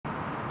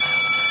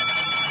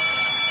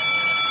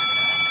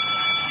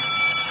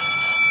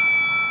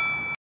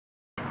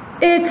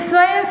It's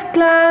science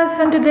class,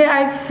 and today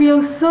I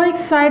feel so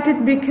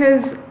excited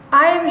because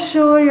I am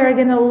sure you're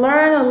going to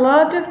learn a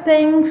lot of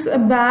things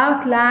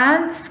about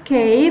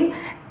landscape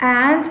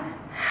and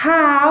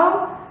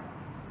how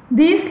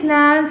these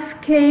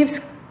landscapes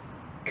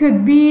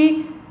could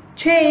be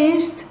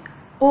changed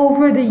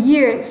over the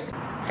years.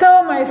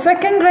 So my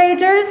second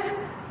graders,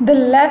 the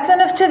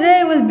lesson of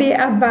today will be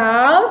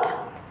about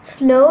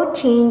slow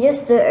changes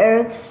to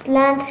Earth's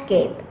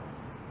landscape.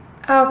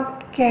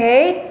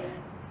 Okay,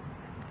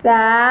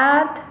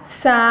 that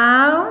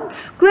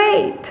sounds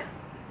great.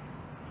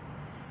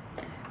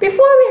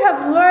 Before we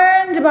have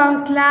learned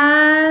about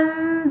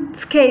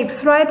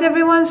landscapes, right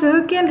everyone? So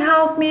who can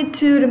help me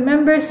to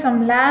remember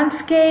some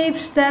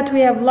landscapes that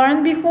we have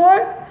learned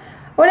before?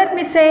 Or let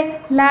me say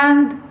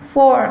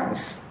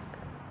landforms.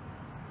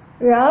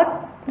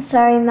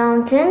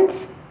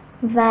 Mountains,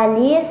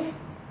 valleys,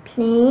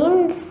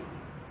 plains,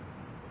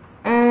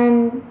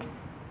 and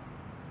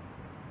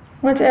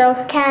what else?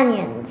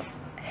 Canyons.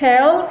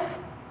 Hills.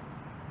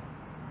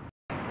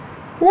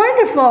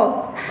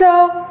 Wonderful. So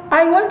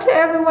I want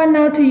everyone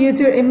now to use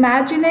your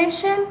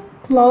imagination.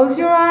 Close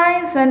your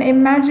eyes and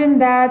imagine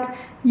that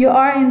you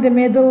are in the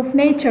middle of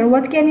nature.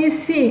 What can you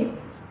see?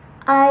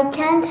 I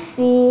can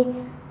see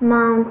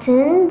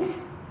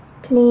mountains,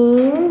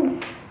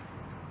 plains,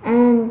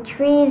 and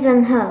trees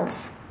and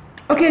hills.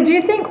 Okay, do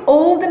you think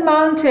all the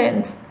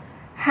mountains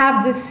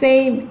have the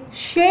same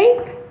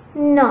shape?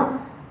 No.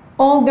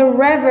 All the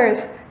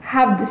rivers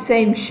have the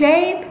same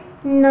shape?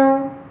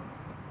 No.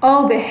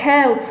 All the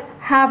hills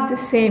have the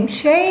same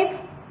shape?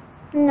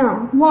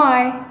 No.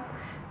 Why?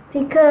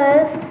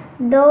 Because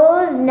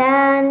those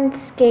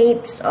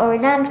landscapes or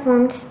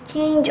landforms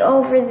change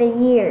over the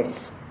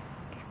years.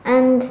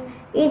 And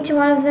each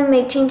one of them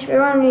may change for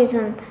one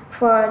reason.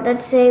 For,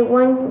 let's say,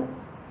 one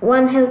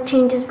hill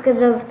changes because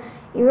of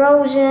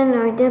erosion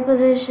or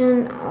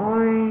deposition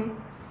or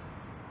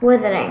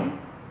weathering.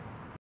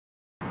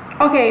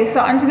 Okay, so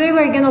and today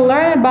we're going to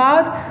learn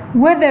about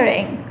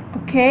weathering,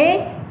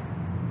 okay?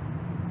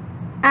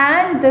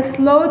 And the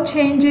slow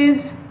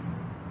changes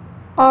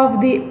of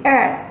the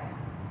earth.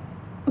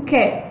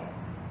 Okay.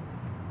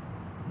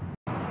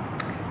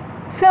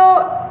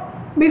 So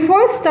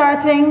before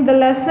starting the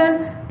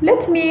lesson,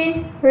 let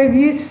me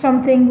review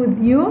something with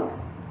you,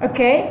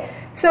 okay?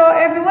 So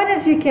everyone,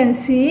 as you can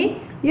see,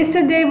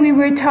 yesterday we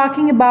were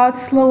talking about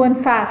slow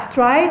and fast,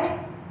 right?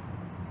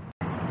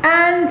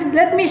 And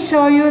let me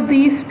show you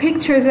these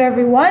pictures,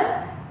 everyone.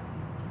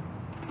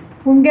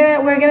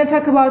 We're gonna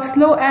talk about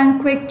slow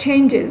and quick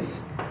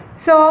changes.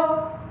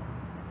 So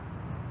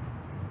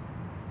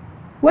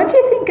what do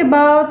you think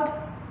about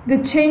the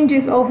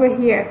changes over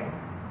here?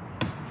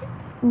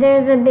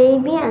 There's a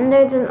baby and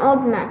there's an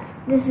old man.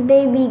 This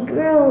baby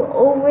grew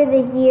over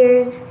the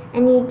years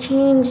and he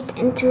changed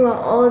into an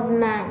old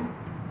man.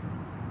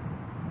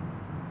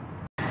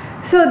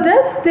 So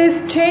does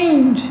this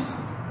change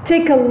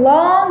take a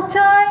long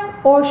time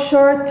or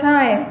short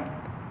time?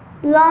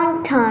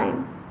 Long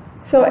time.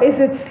 So is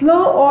it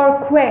slow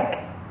or quick?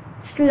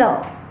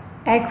 Slow.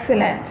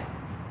 Excellent.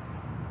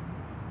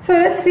 So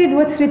let's read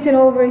what's written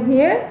over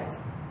here.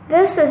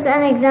 This is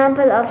an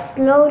example of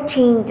slow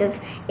changes.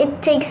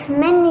 It takes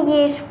many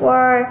years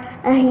for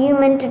a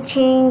human to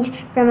change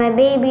from a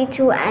baby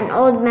to an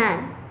old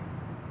man.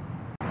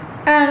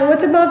 And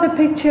what about the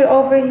picture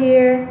over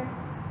here?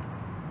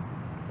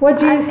 What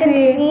do you see? I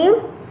can see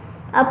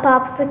a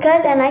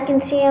popsicle and I can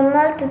see a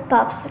melted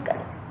popsicle.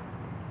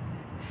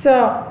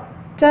 So,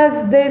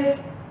 does this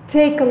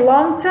take a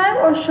long time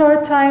or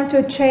short time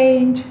to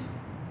change?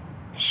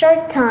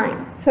 Short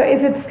time. So,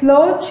 is it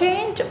slow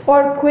change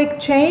or quick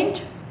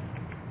change?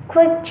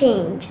 Quick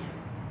change.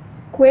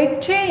 Quick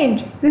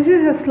change. This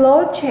is a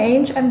slow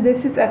change and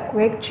this is a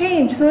quick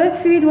change. So,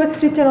 let's read what's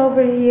written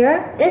over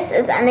here. This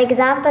is an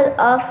example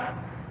of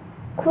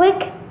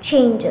quick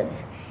changes.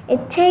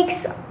 It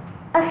takes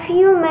a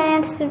few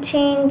minutes to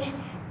change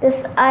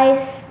this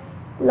ice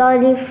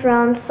lolly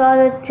from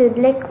solid to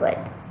liquid.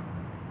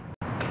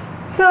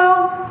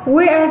 So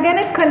we are going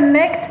to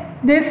connect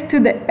this to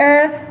the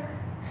earth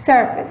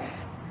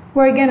surface.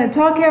 We're going to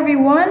talk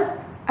everyone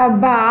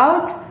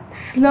about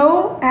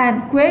slow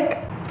and quick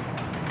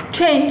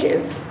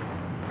changes.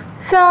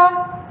 So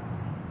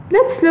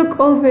let's look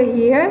over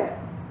here.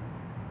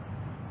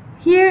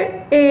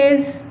 Here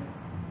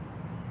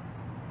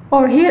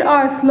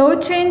are slow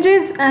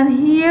changes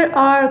and here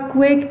are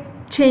quick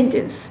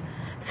changes.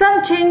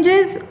 Some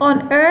changes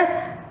on earth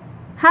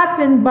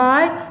happen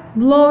by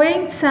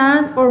blowing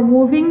sand or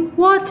moving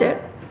water.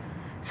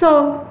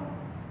 So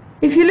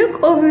if you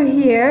look over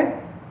here,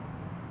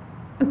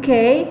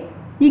 okay,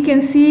 you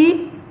can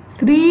see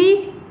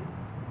 3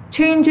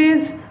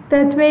 changes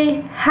that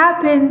may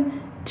happen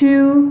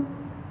to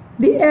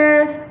the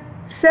earth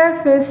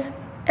surface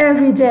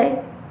every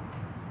day,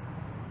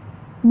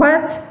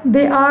 but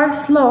they are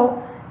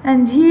slow.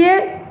 And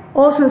here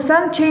also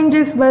some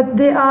changes, but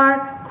they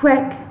are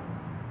quick.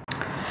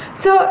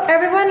 So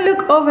everyone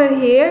look over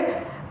here.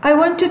 I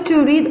want you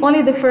to read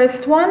only the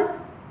first one.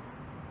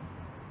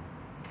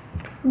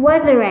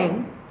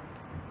 Weathering.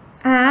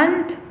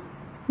 And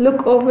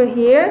look over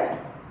here.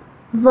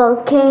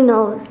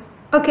 Volcanoes.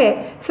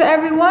 Okay, so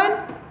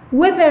everyone,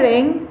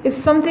 weathering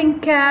is something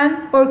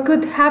can or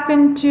could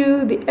happen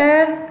to the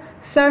earth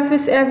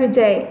surface every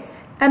day,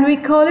 and we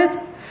call it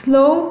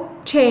slow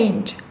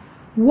change,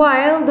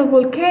 while the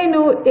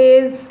volcano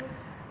is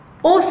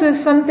also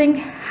something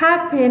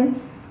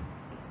happen.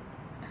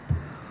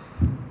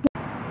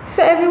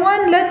 So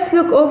everyone, let's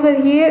look over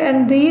here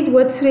and read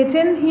what's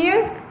written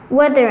here.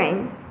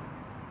 Weathering.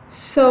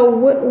 So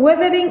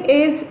weathering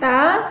is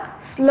a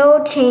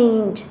slow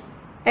change.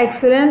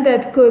 Excellent,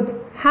 that could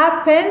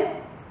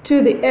happen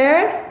to the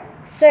earth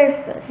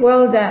surface.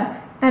 Well done.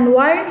 And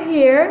while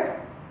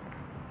here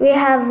we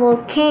have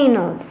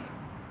volcanoes.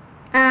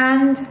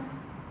 And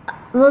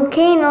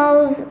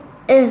volcanoes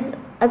is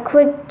a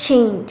quick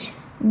change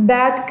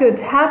that could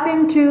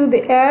happen to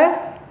the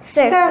earth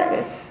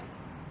surface.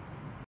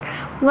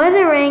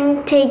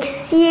 Weathering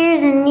takes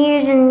years and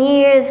years and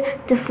years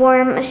to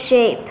form a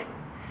shape,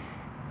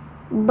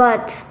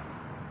 but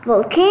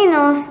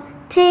volcanoes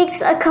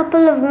takes a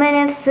couple of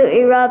minutes to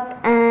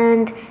erupt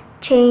and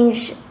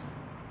change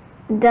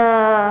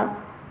the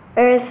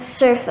earth's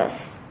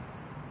surface.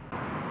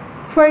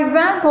 For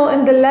example,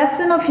 in the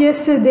lesson of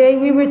yesterday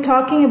we were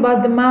talking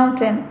about the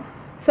mountain.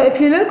 So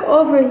if you look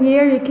over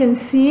here, you can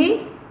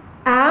see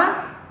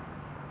a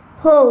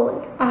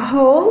hole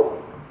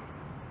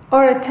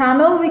or a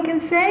tunnel, we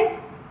can say.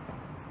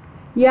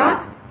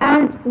 Yeah.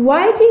 And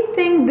why do you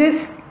think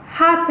this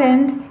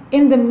happened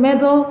in the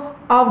middle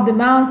of the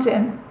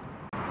mountain?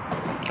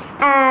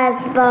 As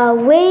the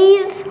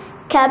waves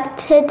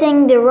kept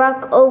hitting the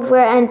rock over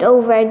and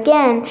over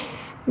again,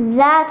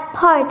 that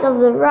part of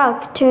the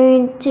rock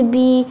turned to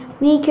be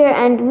weaker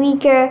and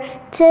weaker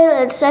till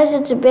it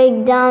started to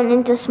break down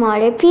into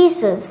smaller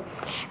pieces.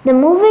 The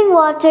moving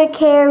water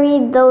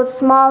carried those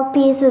small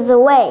pieces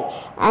away,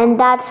 and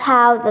that's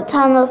how the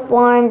tunnel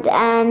formed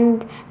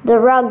and the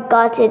rock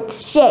got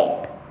its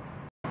shape.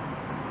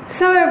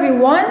 So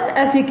everyone,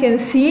 as you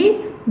can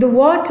see, the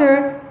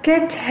water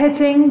kept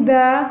hitting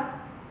the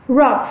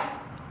rocks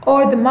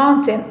or the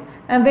mountain,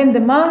 and then the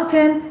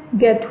mountain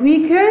get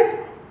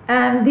weaker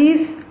and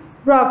these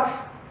rocks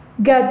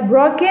get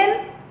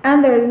broken,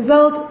 and the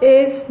result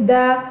is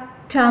the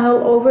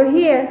tunnel over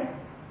here.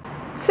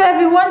 So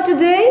everyone,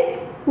 today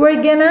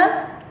we're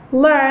gonna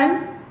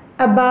learn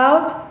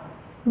about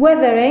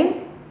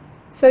weathering,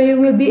 so you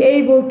will be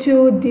able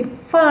to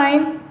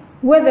define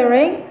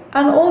weathering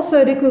and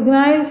also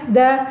recognize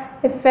the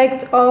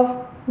effect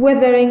of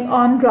weathering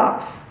on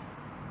rocks.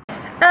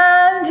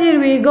 And here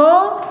we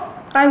go.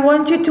 I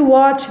want you to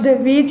watch the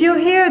video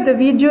here. The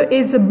video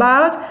is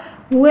about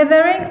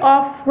weathering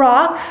of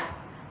rocks.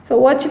 So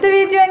watch the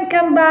video and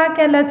come back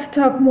and let's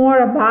talk more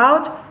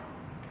about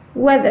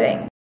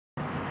weathering.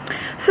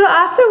 So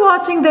after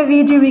watching the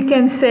video, we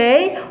can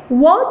say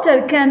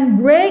water can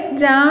break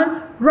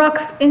down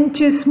rocks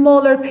into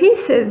smaller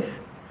pieces.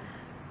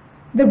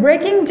 The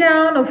breaking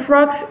down of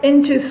rocks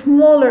into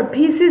smaller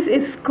pieces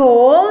is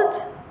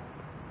called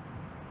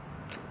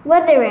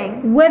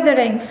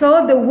weathering.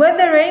 So the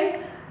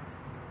weathering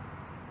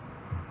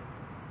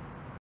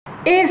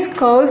is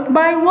caused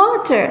by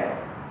water,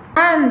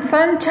 and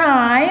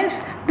sometimes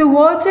the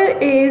water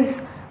is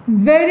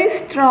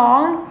very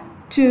strong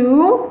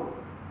to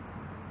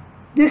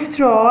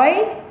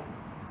destroy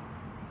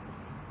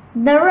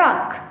the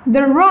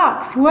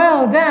rocks.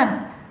 Well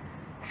done.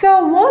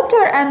 So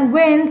water and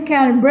wind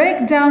can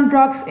break down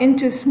rocks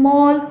into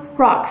small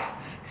rocks.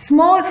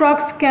 Small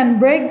rocks can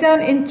break down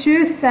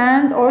into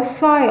sand or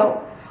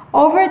soil.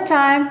 Over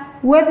time,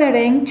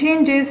 weathering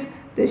changes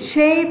the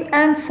shape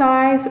and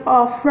size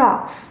of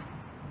rocks.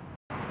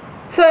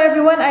 So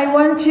everyone, I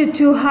want you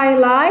to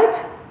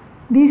highlight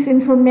this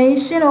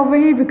information over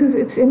here because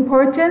it's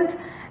important,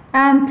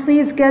 and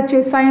please get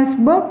your science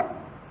book,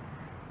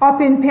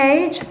 open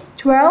page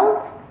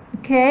 12,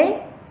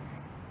 okay,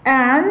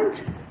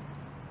 and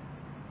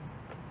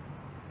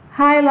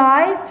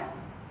highlight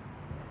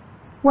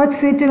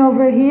what's written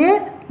over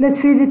here.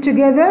 Let's read it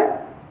together.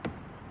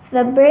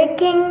 The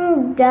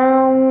breaking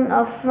down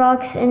of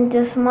rocks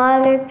into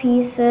smaller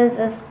pieces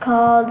is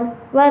called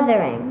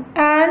weathering.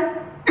 And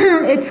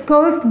it's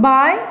caused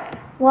by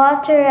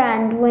water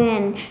and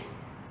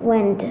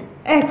wind.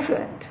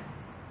 Excellent.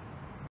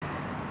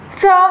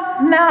 So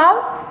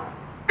now,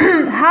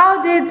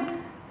 how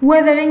did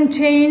weathering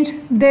change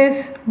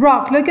this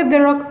rock? Look at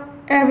the rock,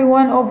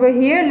 everyone, over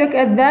here. Look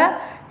at the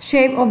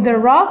shape of the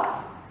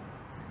rock.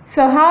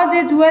 So how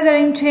did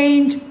weathering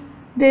change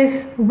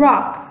this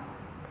rock?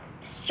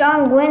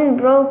 Strong wind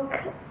broke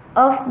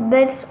off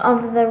bits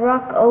of the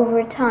rock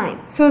over time.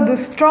 So the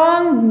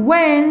strong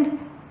wind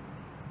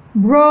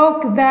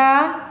broke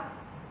the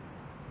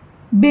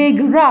big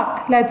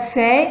rock, let's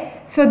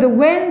say. So the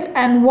wind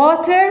and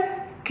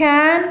water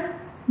can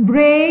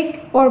break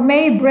or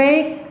may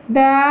break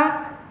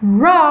the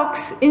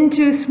rocks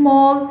into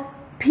small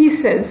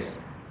pieces.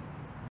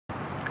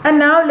 And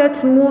now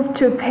let's move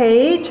to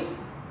page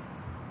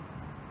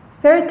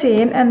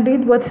 13 and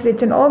read what's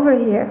written over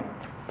here.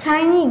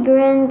 Tiny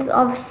grains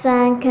of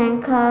sand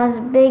can cause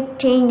big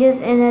changes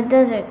in a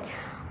desert.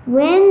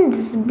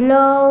 Winds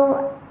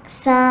blow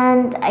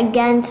sand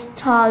against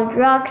tall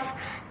rocks.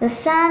 The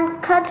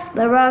sand cuts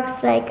the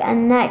rocks like a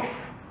knife.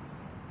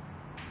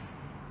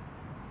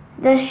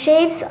 The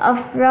shapes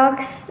of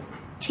rocks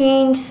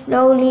change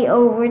slowly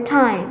over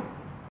time.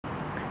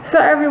 So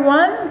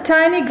everyone,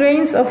 tiny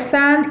grains of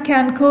sand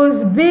can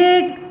cause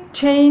big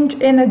change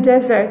in a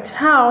desert.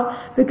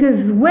 How?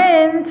 Because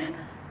winds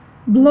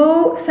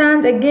blow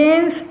sand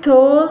against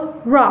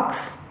tall rocks.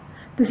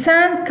 The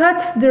sand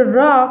cuts the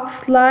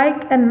rocks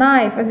like a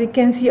knife, as you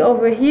can see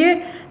over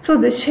here. So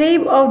the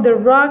shape of the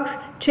rocks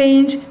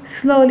change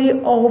slowly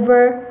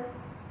over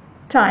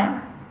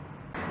time.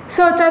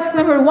 So task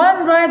number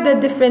 1, write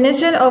the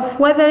definition of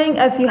weathering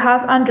as you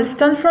have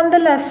understood from the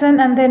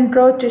lesson, and then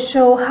draw to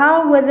show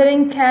how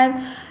weathering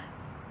can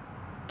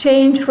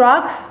change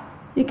rocks.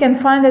 You can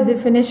find the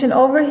definition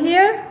over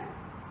here.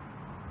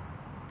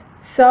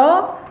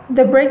 So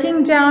the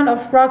breaking down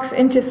of rocks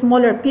into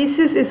smaller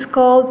pieces is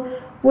called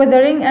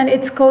weathering, and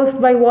it's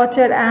caused by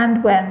water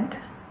and wind.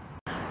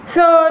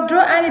 So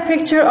draw any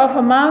picture of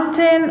a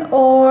mountain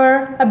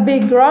or a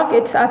big rock,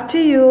 it's up to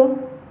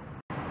you.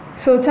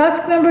 So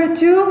task number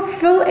 2,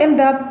 fill in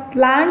the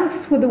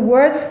blanks with the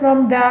words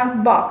from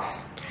the box.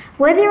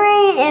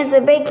 Weathering is the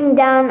breaking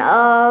down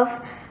of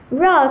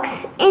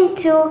rocks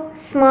into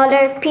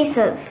smaller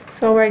pieces.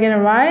 So we're gonna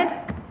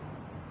write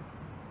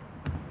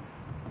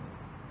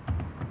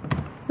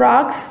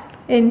rocks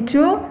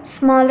into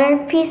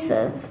smaller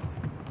pieces.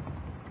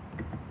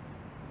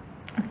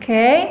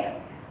 Okay.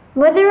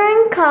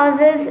 Weathering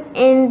causes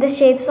in the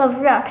shapes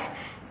of rocks.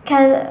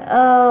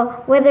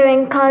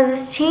 Weathering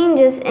causes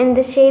changes in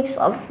the shapes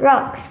of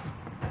rocks.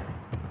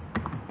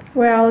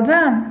 Well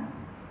done.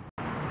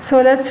 So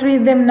let's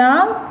read them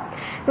now.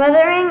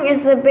 Weathering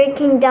is the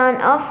breaking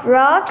down of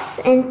rocks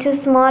into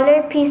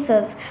smaller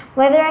pieces.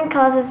 Weathering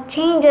causes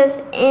changes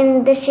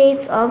in the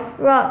shapes of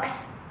rocks.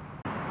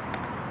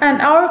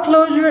 And our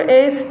closure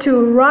is to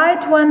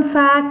write one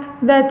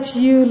fact that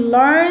you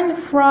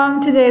learned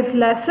from today's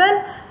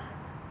lesson.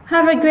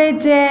 Have a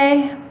great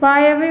day.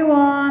 Bye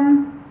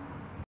everyone.